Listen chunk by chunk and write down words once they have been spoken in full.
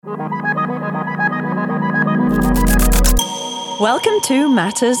Welcome to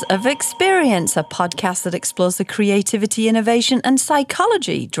Matters of Experience, a podcast that explores the creativity, innovation, and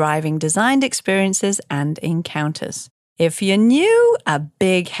psychology driving designed experiences and encounters. If you're new, a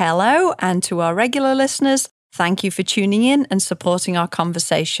big hello, and to our regular listeners, thank you for tuning in and supporting our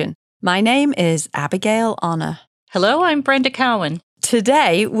conversation. My name is Abigail Honor. Hello, I'm Brenda Cowan.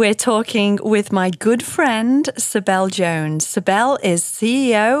 Today, we're talking with my good friend, Cybelle Jones. Cybelle is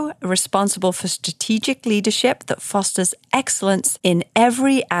CEO, responsible for strategic leadership that fosters excellence in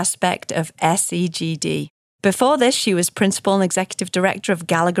every aspect of SEGD. Before this, she was principal and executive director of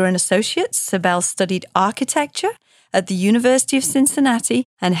Gallagher & Associates. Cybelle studied architecture at the University of Cincinnati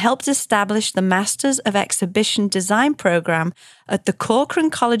and helped establish the Masters of Exhibition Design program at the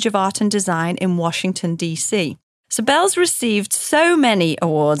Corcoran College of Art and Design in Washington, D.C. Cybelle's received so many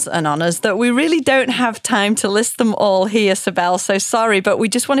awards and honors that we really don't have time to list them all here, Cybelle, so sorry, but we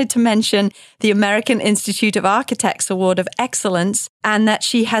just wanted to mention the American Institute of Architects Award of Excellence and that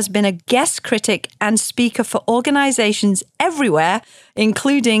she has been a guest critic and speaker for organizations everywhere,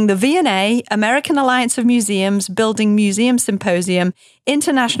 including the V&A, American Alliance of Museums, Building Museum Symposium,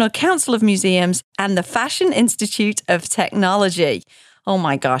 International Council of Museums, and the Fashion Institute of Technology. Oh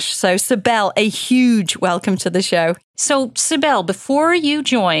my gosh. So Cybelle, a huge welcome to the show. So Cybelle, before you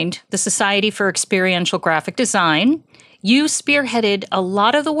joined the Society for Experiential Graphic Design, you spearheaded a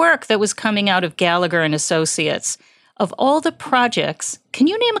lot of the work that was coming out of Gallagher & Associates. Of all the projects, can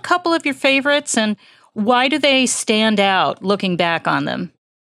you name a couple of your favorites and why do they stand out looking back on them?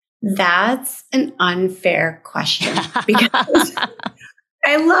 That's an unfair question because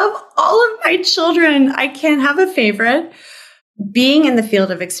I love all of my children. I can't have a favorite. Being in the field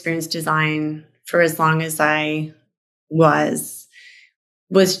of experience design for as long as I was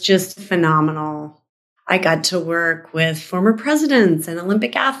just phenomenal. I got to work with former presidents and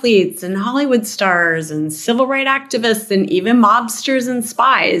Olympic athletes and Hollywood stars and civil rights activists and even mobsters and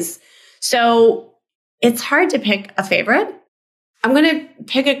spies. So it's hard to pick a favorite. I'm going to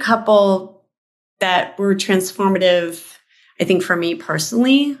pick a couple that were transformative, I think, for me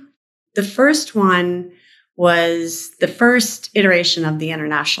personally. The first one was the first iteration of the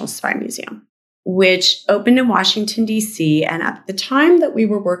International Spy Museum, which opened in Washington, D.C. And at the time that we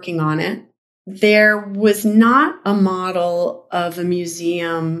were working on it, there was not a model of a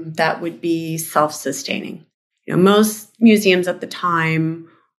museum that would be self-sustaining. Most museums at the time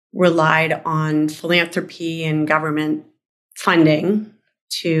relied on philanthropy and government funding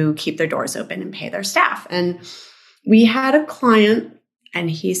to keep their doors open and pay their staff. And we had a client and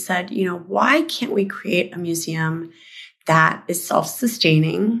he said, why can't we create a museum that is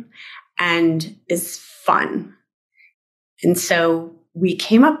self-sustaining and is fun? And so we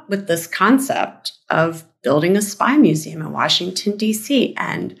came up with this concept of building a spy museum in Washington, D.C.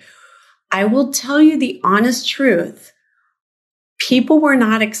 And I will tell you the honest truth, people were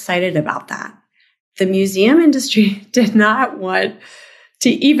not excited about that. The museum industry did not want to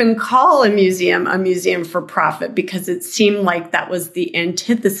even call a museum for profit because it seemed like that was the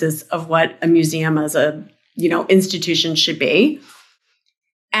antithesis of what a museum as a, institution should be.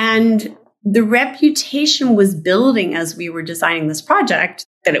 And the reputation was building as we were designing this project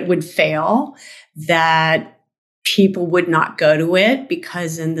that it would fail, that people would not go to it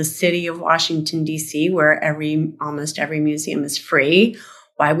because in the city of Washington, D.C., where almost every museum is free,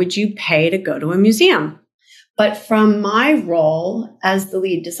 why would you pay to go to a museum? But from my role as the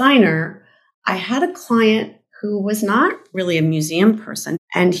lead designer, I had a client who was not really a museum person.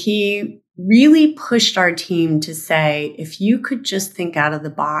 And he really pushed our team to say, if you could just think out of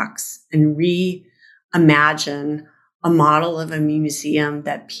the box and reimagine a model of a museum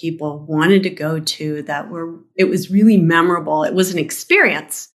that people wanted to go to, it was really memorable. It was an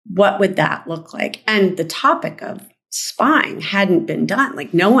experience. What would that look like? And the topic of spying hadn't been done.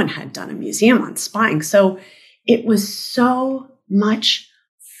 Like no one had done a museum on spying. So it was so much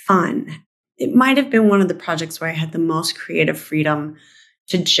fun. It might have been one of the projects where I had the most creative freedom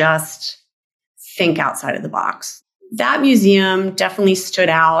to just think outside of the box. That museum definitely stood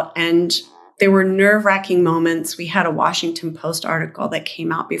out, and there were nerve-wracking moments. We had a Washington Post article that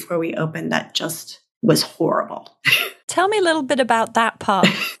came out before we opened that just was horrible. Tell me a little bit about that part.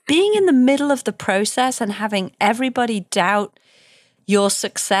 Being in the middle of the process and having everybody doubt your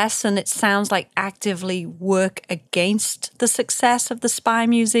success, and it sounds like actively work against the success of the Spy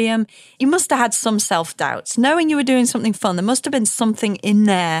Museum. You must have had some self-doubts. Knowing you were doing something fun, there must have been something in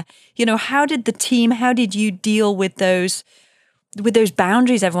there. How did you deal with those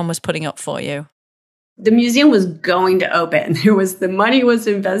boundaries everyone was putting up for you? The museum was going to open. The money was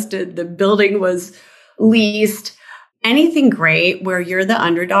invested, the building was leased. Anything great where you're the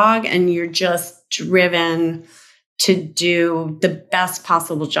underdog and you're just driven to do the best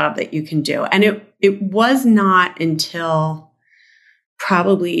possible job that you can do. And it was not until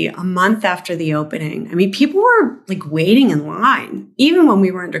probably a month after the opening. I mean, people were like waiting in line, even when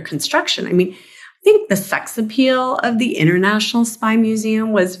we were under construction. I mean, I think the sex appeal of the International Spy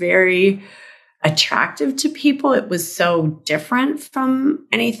Museum was very attractive to people. It was so different from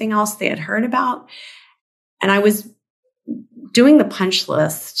anything else they had heard about. And I was doing the punch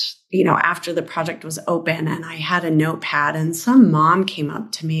list, after the project was open, and I had a notepad, and some mom came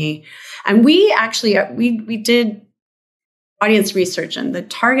up to me, and we actually, we did audience research, and the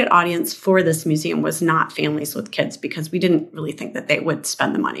target audience for this museum was not families with kids, because we didn't really think that they would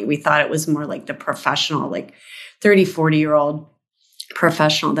spend the money. We thought it was more like the professional, like 30, 40-year-old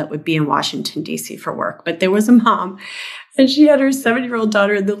professional that would be in Washington, D.C. for work. But there was a mom, and she had her 7-year-old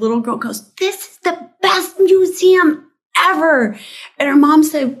daughter, and the little girl goes, "This is the best museum ever." And her mom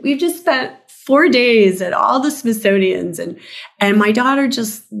said, "We've just spent 4 days at all the Smithsonian's, and my daughter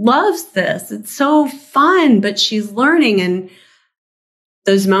just loves this. It's so fun, but she's learning." And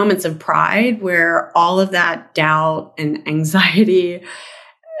those moments of pride where all of that doubt and anxiety,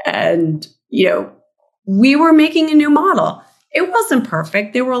 and, we were making a new model. It wasn't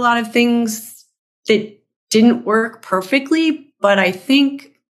perfect. There were a lot of things that didn't work perfectly, but I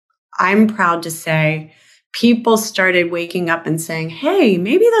think I'm proud to say people started waking up and saying, hey,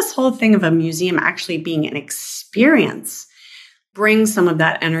 maybe this whole thing of a museum actually being an experience brings some of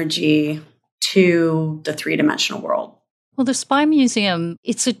that energy to the three-dimensional world. Well, the Spy Museum,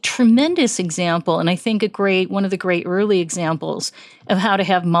 it's a tremendous example, and I think one of the great early examples of how to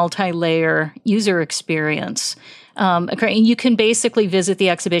have multi-layer user experience. And you can basically visit the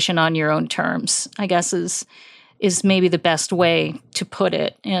exhibition on your own terms, I guess is maybe the best way to put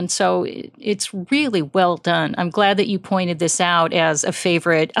it. And so it's really well done. I'm glad that you pointed this out as a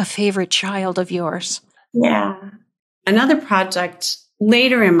favorite child of yours. Yeah. Another project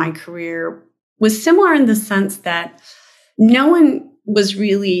later in my career was similar in the sense that no one was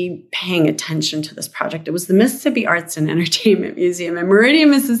really paying attention to this project. It was the Mississippi Arts and Entertainment Museum in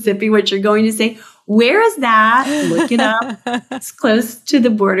Meridian, Mississippi, which you're going to say, where is that? Look it up. It's close to the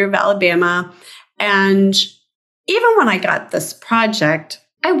border of Alabama. And even when I got this project,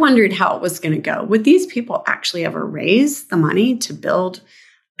 I wondered how it was going to go. Would these people actually ever raise the money to build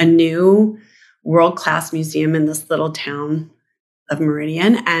a new world-class museum in this little town of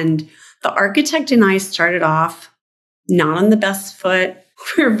Meridian? And the architect and I started off not on the best foot.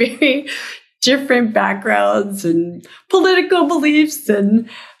 We're very different backgrounds and political beliefs,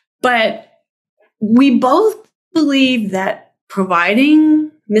 but we both believe that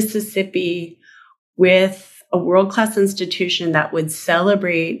providing Mississippi with a world-class institution that would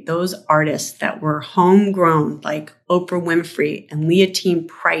celebrate those artists that were homegrown, like Oprah Winfrey and Leontine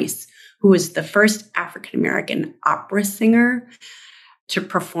Price, who was the first African-American opera singer to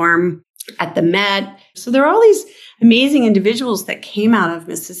perform at the Met. So there are all these amazing individuals that came out of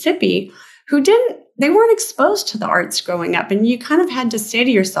Mississippi who they weren't exposed to the arts growing up. And you kind of had to say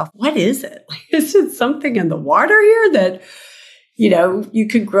to yourself, what is it? Like, is it something in the water here that, you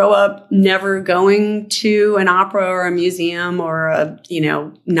could grow up never going to an opera or a museum or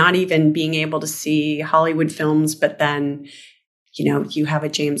not even being able to see Hollywood films, but then, you have a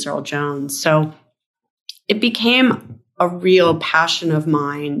James Earl Jones. So it became a real passion of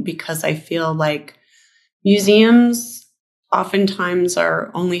mine because I feel like museums oftentimes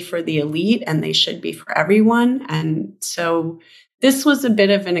are only for the elite and they should be for everyone. And so this was a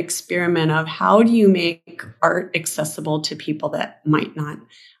bit of an experiment of how do you make art accessible to people that might not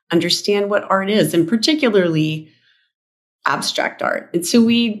understand what art is, and particularly abstract art. And so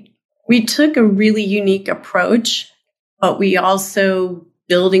we took a really unique approach, but we also,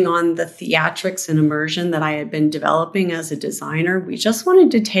 building on the theatrics and immersion that I had been developing as a designer, we just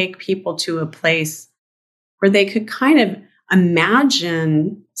wanted to take people to a place where they could kind of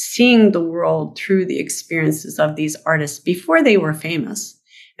imagine seeing the world through the experiences of these artists before they were famous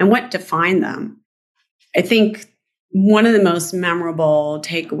and what defined them. I think one of the most memorable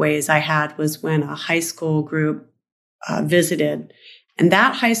takeaways I had was when a high school group visited, and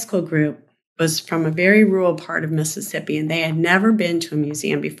that high school group was from a very rural part of Mississippi, and they had never been to a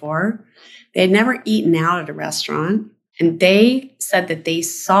museum before. They had never eaten out at a restaurant, and they said that they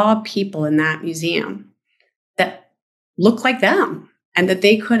saw people in that museum that looked like them and that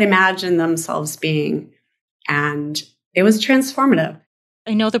they could imagine themselves being. And it was transformative.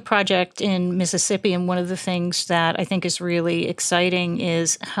 I know the project in Mississippi, and one of the things that I think is really exciting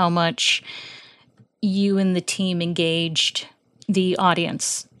is how much you and the team engaged the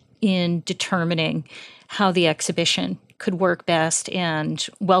audience in determining how the exhibition could work best and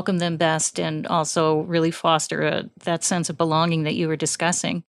welcome them best and also really foster that sense of belonging that you were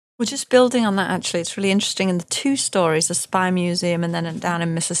discussing. Well, just building on that, actually, it's really interesting. In the two stories, the Spy Museum and then down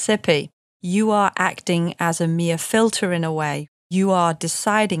in Mississippi, you are acting as a mere filter in a way. You are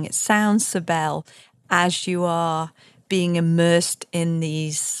deciding, it sounds, Cybelle, as you are being immersed in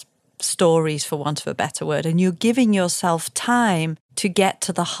these stories, for want of a better word, and you're giving yourself time to get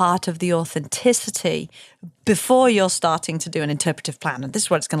to the heart of the authenticity before you're starting to do an interpretive plan. And this is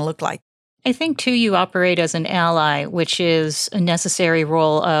what it's going to look like. I think, too, you operate as an ally, which is a necessary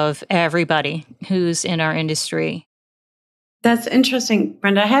role of everybody who's in our industry. That's interesting,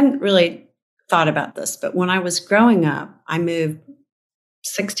 Brenda. I hadn't really thought about this, but when I was growing up, I moved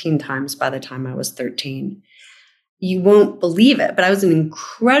 16 times by the time I was 13. You won't believe it, but I was an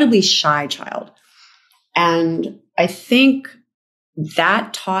incredibly shy child. And I think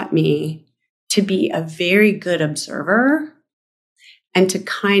that taught me to be a very good observer and to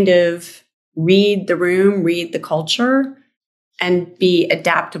kind of read the room, read the culture, and be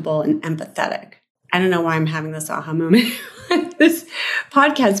adaptable and empathetic. I don't know why I'm having this aha moment on this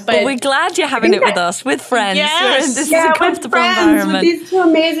podcast, but we're glad you're having it with us, with friends. Yes. This is a comfortable environment. With these two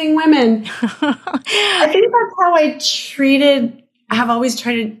amazing women. I think that's how I have always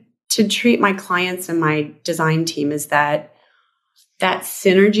tried to treat my clients and my design team, is that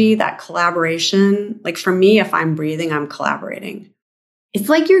synergy, that collaboration. Like for me, if I'm breathing, I'm collaborating. It's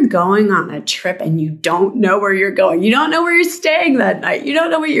like you're going on a trip and you don't know where you're going. You don't know where you're staying that night. You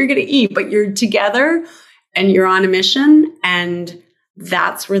don't know what you're going to eat, but you're together and you're on a mission. And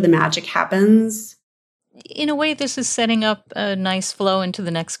that's where the magic happens. In a way, this is setting up a nice flow into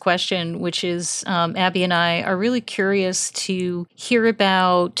the next question, which is Abby and I are really curious to hear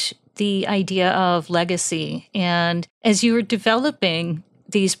about the idea of legacy. And as you were developing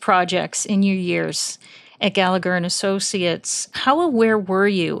these projects in your years at Gallagher and Associates, how aware were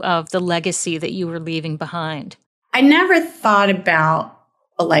you of the legacy that you were leaving behind? I never thought about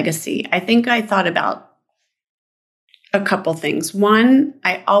a legacy. I think I thought about a couple things. One,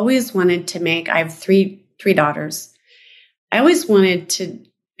 I always wanted to I have three daughters. I always wanted to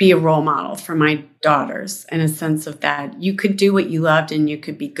be a role model for my daughters in a sense of that you could do what you loved and you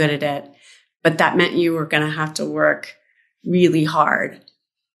could be good at it, but that meant you were going to have to work really hard.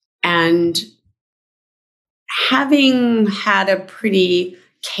 And having had a pretty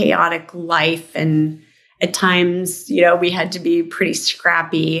chaotic life and at times, we had to be pretty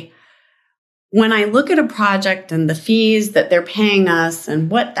scrappy. When I look at a project and the fees that they're paying us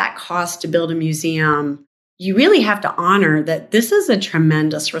and what that costs to build a museum, you really have to honor that this is a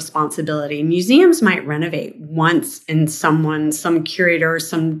tremendous responsibility. Museums might renovate once in some curator,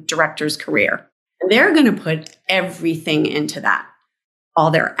 some director's career. And they're going to put everything into that. All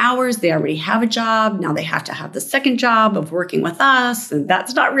their hours, they already have a job. Now they have to have the second job of working with us. And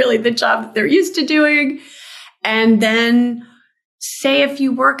that's not really the job that they're used to doing. And then say if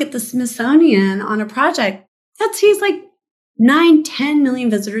you work at the Smithsonian on a project, that sees like 9-10 million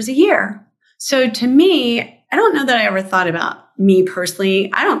visitors a year. So to me, I don't know that I ever thought about me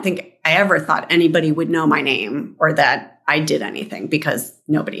personally. I don't think I ever thought anybody would know my name or that I did anything, because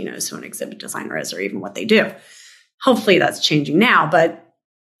nobody knows who an exhibit designer is or even what they do. Hopefully that's changing now. But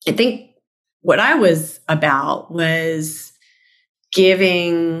I think what I was about was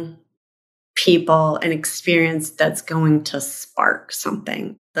giving people an experience that's going to spark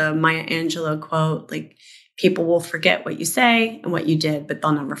something. The Maya Angelou quote, like, people will forget what you say and what you did, but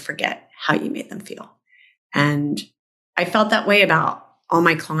they'll never forget how you made them feel. And I felt that way about all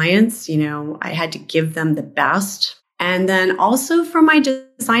my clients. I had to give them the best. And then also for my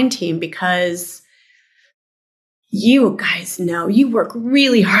design team, because you guys know you work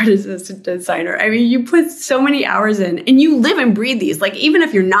really hard as a designer. I mean, you put so many hours in and you live and breathe these. Like, even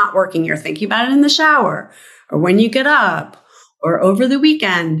if you're not working, you're thinking about it in the shower or when you get up or over the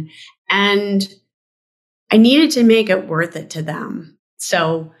weekend. And I needed to make it worth it to them.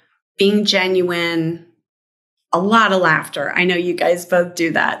 So being genuine, a lot of laughter. I know you guys both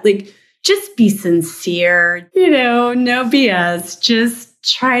do that. Like, just be sincere, no BS. Just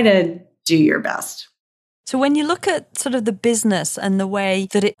try to do your best. So when you look at sort of the business and the way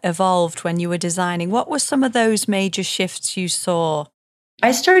that it evolved when you were designing, what were some of those major shifts you saw?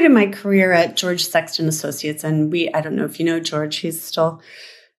 I started my career at George Sexton Associates, and I don't know if you know George, he's still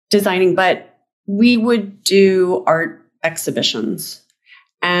designing, but we would do art exhibitions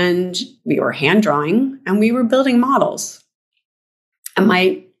and we were hand drawing and we were building models. And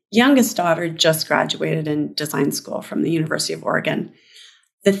my youngest daughter just graduated in design school from the University of Oregon.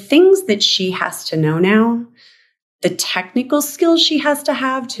 The things that she has to know now, the technical skills she has to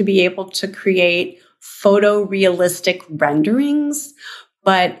have to be able to create photorealistic renderings,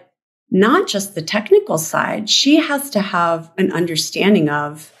 but not just the technical side. She has to have an understanding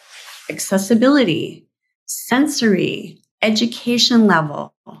of accessibility, sensory, education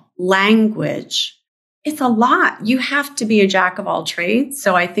level, language. It's a lot. You have to be a jack of all trades.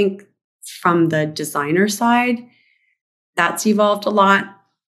 So I think from the designer side, that's evolved a lot.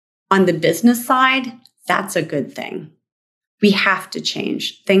 On the business side, that's a good thing. We have to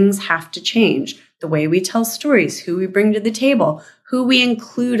change. Things have to change. The way we tell stories, who we bring to the table, who we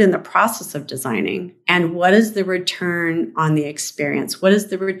include in the process of designing, and what is the return on the experience? What is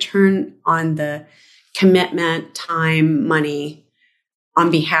the return on the commitment, time, money on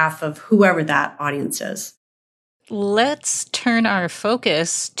behalf of whoever that audience is? Let's turn our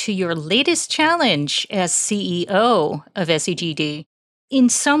focus to your latest challenge as CEO of SEGD. In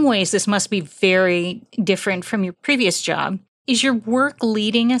some ways, this must be very different from your previous job. Is your work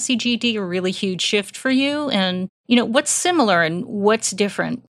leading SEGD a really huge shift for you? And, what's similar and what's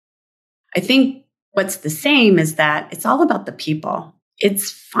different? I think what's the same is that it's all about the people.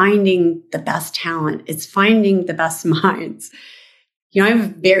 It's finding the best talent. It's finding the best minds. I have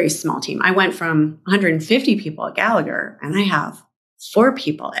a very small team. I went from 150 people at Gallagher, and I have 4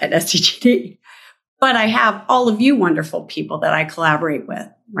 people at SEGD. But I have all of you wonderful people that I collaborate with,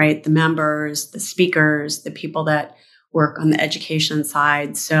 right? The members, the speakers, the people that work on the education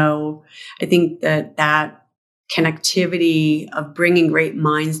side. So I think that connectivity of bringing great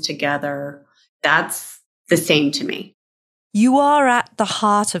minds together, that's the same to me. You are at the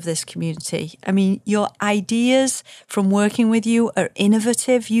heart of this community. I mean, your ideas from working with you are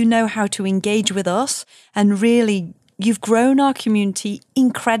innovative. You know how to engage with us, and really, you've grown our community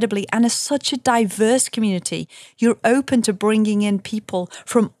incredibly, and as such a diverse community, you're open to bringing in people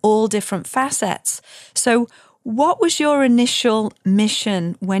from all different facets. So what was your initial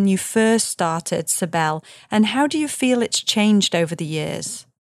mission when you first started, Cybelle, and how do you feel it's changed over the years?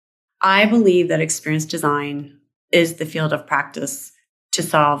 I believe that experience design is the field of practice to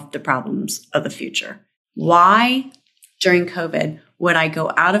solve the problems of the future. Why, during COVID, would I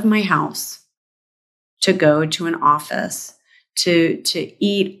go out of my house to go to an office, to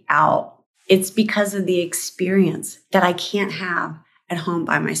eat out? It's because of the experience that I can't have at home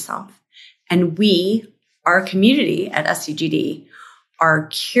by myself. And we, our community at SEGD, are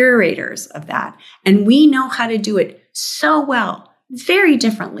curators of that. And we know how to do it so well, very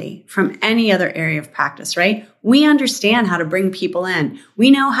differently from any other area of practice, right? We understand how to bring people in.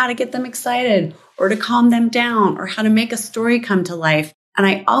 We know how to get them excited or to calm them down or how to make a story come to life. And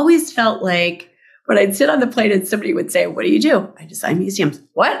I always felt like when I'd sit on the plane and somebody would say, "What do you do?" "I design museums."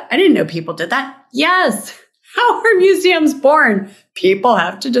 "What? I didn't know people did that." Yes. How are museums born? People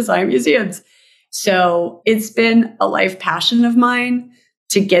have to design museums. So it's been a life passion of mine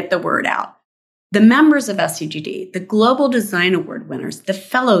to get the word out. The members of SEGD, the Global Design Award winners, the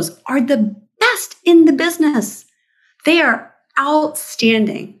fellows are the best in the business. They are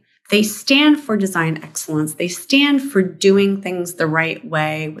outstanding. They stand for design excellence. They stand for doing things the right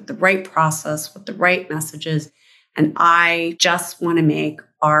way, with the right process, with the right messages. And I just want to make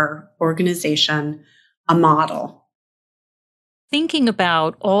our organization a model. Thinking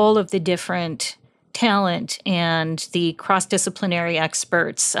about all of the different talent and the cross-disciplinary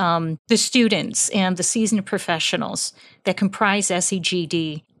experts, the students and the seasoned professionals that comprise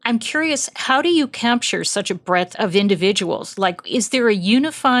SEGD, I'm curious, how do you capture such a breadth of individuals? Like, is there a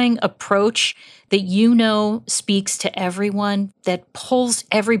unifying approach that speaks to everyone, that pulls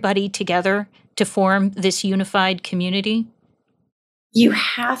everybody together to form this unified community? You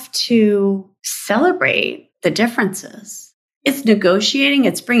have to celebrate the differences. It's negotiating.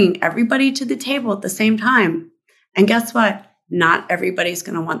 It's bringing everybody to the table at the same time. And guess what? Not everybody's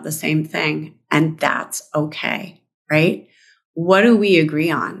going to want the same thing. And that's okay, right? What do we agree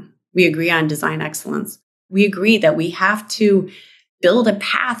on? We agree on design excellence. We agree that we have to build a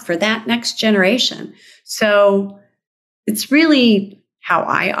path for that next generation. So it's really how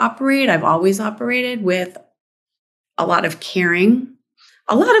I operate. I've always operated with a lot of caring,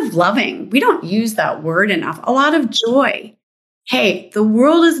 a lot of loving. We don't use that word enough. A lot of joy. Hey, the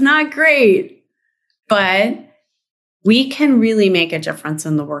world is not great, but we can really make a difference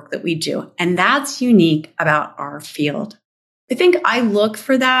in the work that we do. And that's unique about our field. I think I look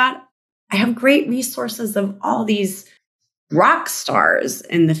for that. I have great resources of all these rock stars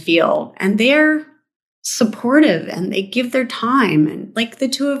in the field, and they're supportive and they give their time. And like the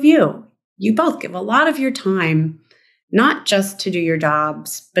two of you both give a lot of your time, not just to do your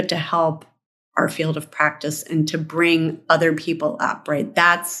jobs, but to help our field of practice and to bring other people up, right?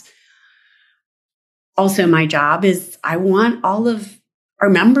 That's also my job. Is I want all of our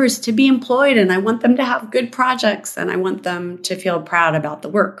members to be employed, and I want them to have good projects, and I want them to feel proud about the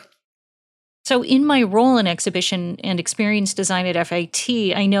work. So in my role in exhibition and experience design at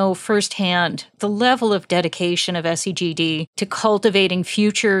FIT, I know firsthand the level of dedication of SEGD to cultivating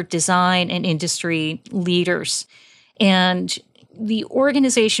future design and industry leaders. And the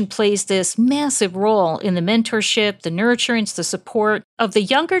organization plays this massive role in the mentorship, the nurturance, the support of the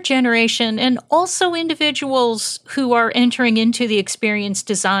younger generation, and also individuals who are entering into the experience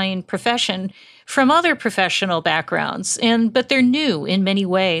design profession from other professional backgrounds, but they're new in many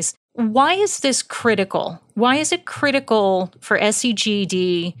ways. Why is this critical? Why is it critical for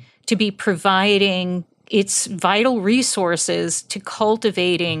SEGD to be providing its vital resources to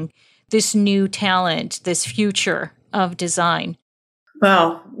cultivating this new talent, this future of design?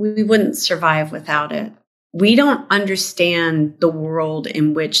 Well, we wouldn't survive without it. We don't understand the world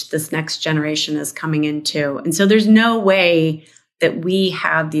in which this next generation is coming into. And so there's no way that we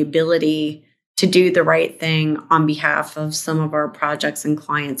have the ability to do the right thing on behalf of some of our projects and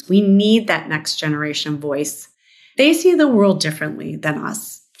clients. We need that next generation voice. They see the world differently than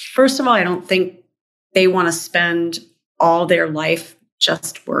us. First of all, I don't think they want to spend all their life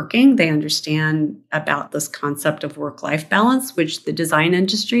just working. They understand about this concept of work-life balance, which the design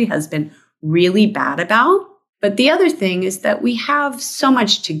industry has been really bad about. But the other thing is that we have so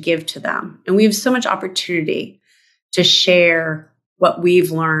much to give to them, and we have so much opportunity to share what we've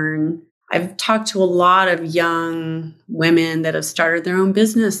learned. I've talked to a lot of young women that have started their own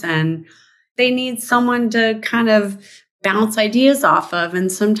business, and they need someone to kind of bounce ideas off of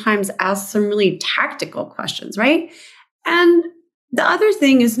and sometimes ask some really tactical questions, right? And the other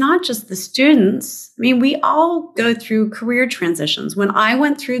thing is not just the students. I mean, we all go through career transitions. When I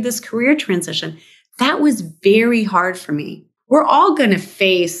went through this career transition, that was very hard for me. We're all going to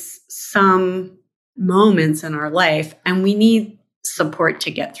face some moments in our life, and we need support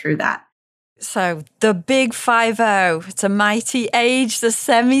to get through that. So the big 50, it's a mighty age, the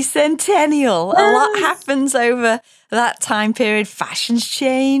semi-centennial. Yes. A lot happens over that time period. Fashions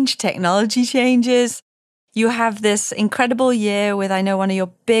change, technology changes. You have this incredible year with, I know one of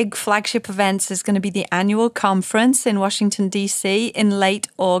your big flagship events is going to be the annual conference in Washington, D.C. in late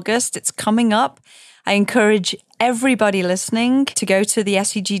August. It's coming up. I encourage everybody listening to go to the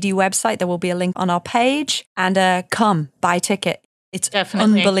SEGD website. There will be a link on our page, and come, buy a ticket. It's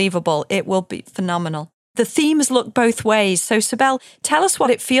definitely unbelievable. It will be phenomenal. The themes look both ways. So, Cybelle, tell us what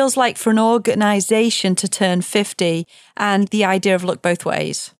it feels like for an organization to turn 50 and the idea of look both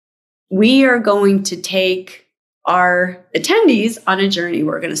ways. We are going to take our attendees on a journey.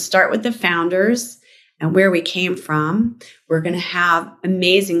 We're going to start with the founders and where we came from. We're going to have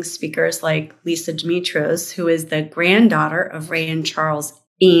amazing speakers like Lisa Dimitros, who is the granddaughter of Ray and Charles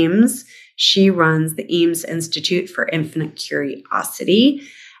Eames. She runs the Eames Institute for Infinite Curiosity.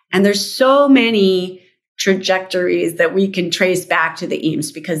 And there's so many trajectories that we can trace back to the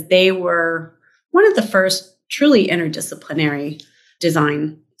Eames because they were one of the first truly interdisciplinary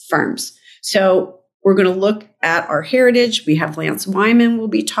design firms. So we're going to look at our heritage. We have Lance Wyman will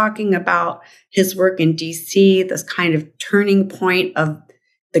be talking about his work in DC, this kind of turning point of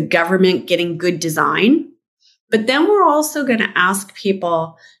the government getting good design. But then we're also going to ask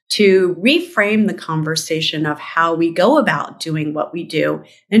people to reframe the conversation of how we go about doing what we do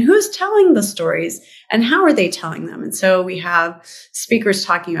and who's telling the stories and how are they telling them. And so we have speakers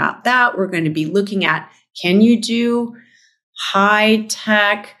talking about that. We're going to be looking at, can you do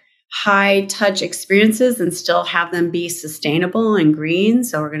high-tech, high-touch experiences and still have them be sustainable and green?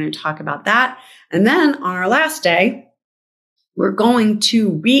 So we're going to talk about that. And then on our last day, we're going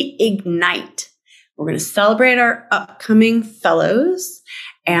to reignite. We're going to celebrate our upcoming fellows.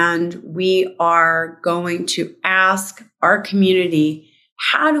 And we are going to ask our community,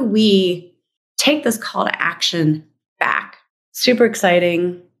 how do we take this call to action back? Super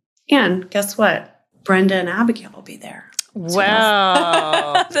exciting. And guess what? Brenda and Abigail will be there.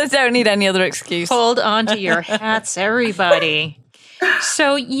 Wow. They don't need any other excuse. Hold on to your hats, everybody.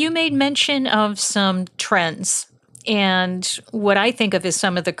 So you made mention of some trends and what I think of as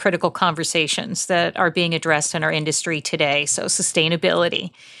some of the critical conversations that are being addressed in our industry today. So sustainability.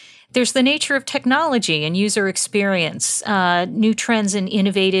 There's the nature of technology and user experience, new trends in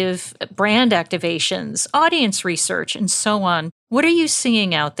innovative brand activations, audience research, and so on. What are you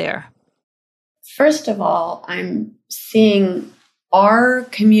seeing out there? First of all, I'm seeing our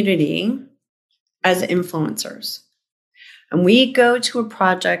community as influencers. And we go to a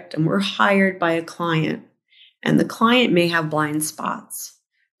project and we're hired by a client. And the client may have blind spots.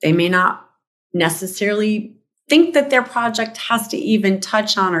 They may not necessarily think that their project has to even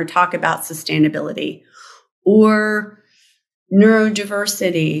touch on or talk about sustainability. Or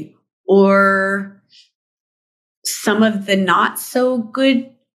neurodiversity or some of the not so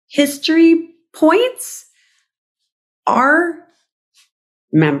good history points, our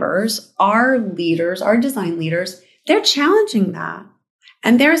members, our leaders, our design leaders, they're challenging that.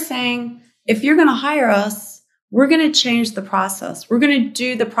 And they're saying, if you're going to hire us, we're going to change the process. We're going to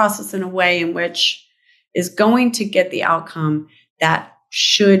do the process in a way in which is going to get the outcome that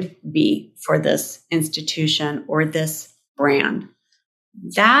should be for this institution or this brand.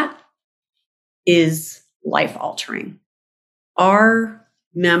 That is life altering. Our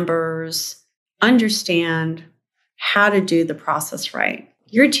members understand how to do the process right.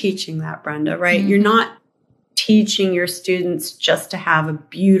 You're teaching that, Brenda, right? Mm-hmm. You're not teaching your students just to have a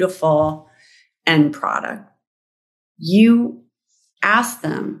beautiful end product. You ask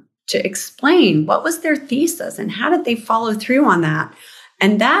them to explain what was their thesis and how did they follow through on that.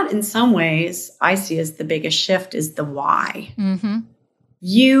 And that, in some ways, I see as the biggest shift is the why. Mm-hmm.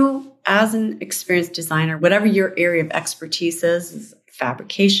 You, as an experienced designer, whatever your area of expertise is it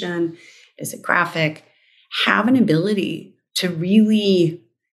fabrication, is it graphic, have an ability to really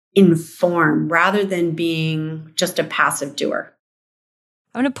inform rather than being just a passive doer.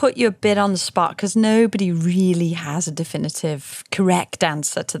 I'm going to put you a bit on the spot because nobody really has a definitive correct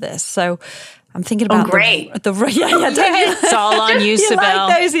answer to this. So I'm thinking about It's all on you, Cybelle.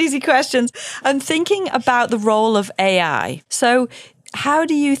 Like those easy questions. I'm thinking about the role of AI. So how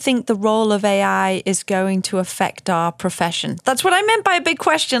do you think the role of AI is going to affect our profession? That's what I meant by a big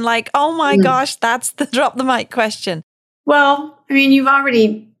question. Like, oh my gosh, that's the drop the mic question. Well, I mean, you've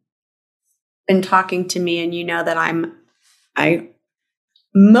already been talking to me and you know that I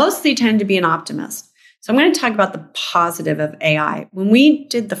mostly tend to be an optimist. So I'm going to talk about the positive of AI. When we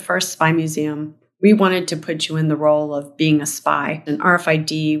did the first spy museum, we wanted to put you in the role of being a spy. And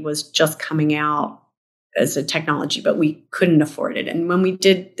RFID was just coming out as a technology, but we couldn't afford it. And when we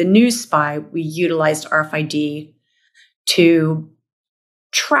did the new spy, we utilized RFID to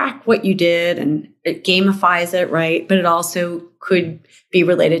track what you did, and it gamifies it, right? But it also could be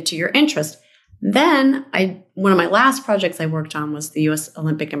related to your interest. Then one of my last projects I worked on was the U.S.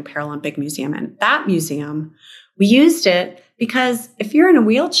 Olympic and Paralympic Museum. And that museum, we used it because if you're in a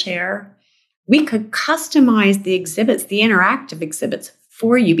wheelchair, we could customize the exhibits, the interactive exhibits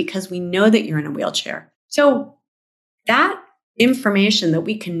for you because we know that you're in a wheelchair. So that information that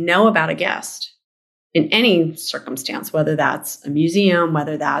we can know about a guest in any circumstance, whether that's a museum,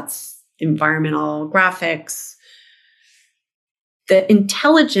 whether that's environmental graphics, the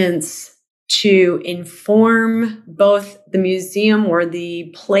intelligence to inform both the museum or the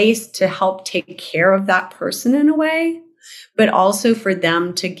place to help take care of that person in a way, but also for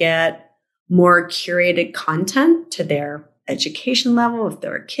them to get more curated content to their education level, if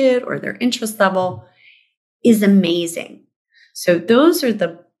they're a kid, or their interest level, is amazing. So those are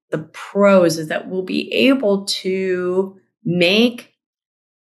the pros, is that we'll be able to make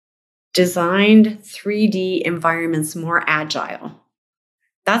designed 3D environments more agile.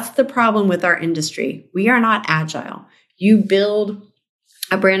 That's the problem with our industry. We are not agile. You build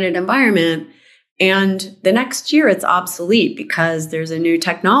a branded environment and the next year it's obsolete because there's a new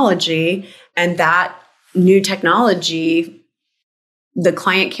technology, and that new technology, the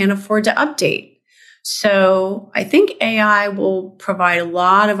client can't afford to update. So I think AI will provide a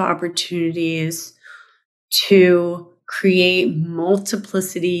lot of opportunities to create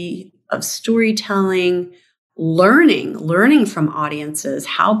multiplicity of storytelling, learning from audiences,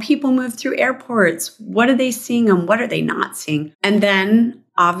 how people move through airports, what are they seeing and what are they not seeing? And then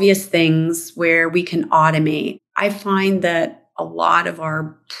obvious things where we can automate. I find that a lot of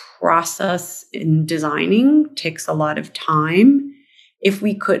our process in designing takes a lot of time. If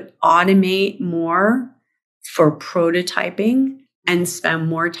we could automate more for prototyping and spend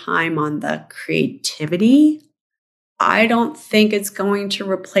more time on the creativity, I don't think it's going to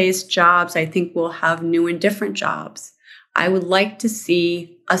replace jobs. I think we'll have new and different jobs. I would like to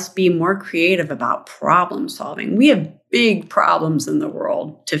see us be more creative about problem solving. We have big problems in the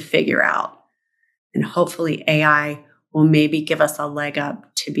world to figure out. And hopefully AI will maybe give us a leg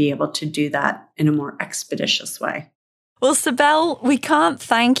up to be able to do that in a more expeditious way. Well, Cybelle, we can't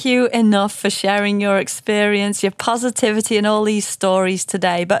thank you enough for sharing your experience, your positivity, and all these stories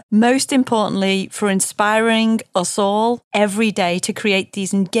today. But most importantly, for inspiring us all every day to create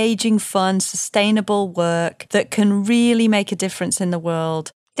these engaging, fun, sustainable work that can really make a difference in the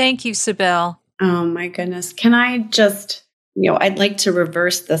world. Thank you, Cybelle. Oh, my goodness. Can I just, I'd like to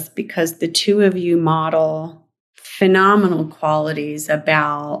reverse this because the two of you model phenomenal qualities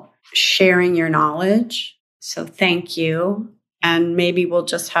about sharing your knowledge. So thank you. And maybe we'll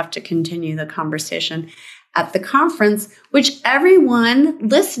just have to continue the conversation. at the conference, which everyone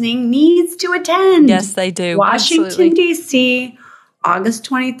listening needs to attend. Yes, they do. Washington, D.C., August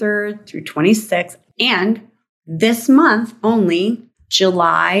 23rd through 26th. And this month only,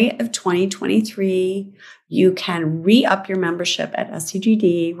 July of 2023, you can re-up your membership at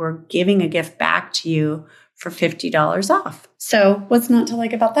SEGD. We're giving a gift back to you for $50 off. So what's not to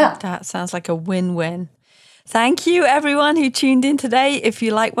like about that? That sounds like a win-win. Thank you, everyone who tuned in today. If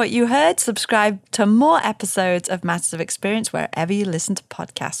you like what you heard, subscribe to more episodes of Matters of Experience wherever you listen to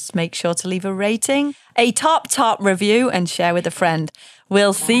podcasts. Make sure to leave a rating, a top review, and share with a friend.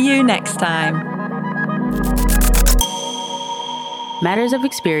 We'll see you next time. Matters of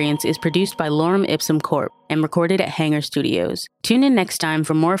Experience is produced by Lorem Ipsum Corp. and recorded at Hangar Studios. Tune in next time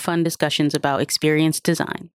for more fun discussions about experience design.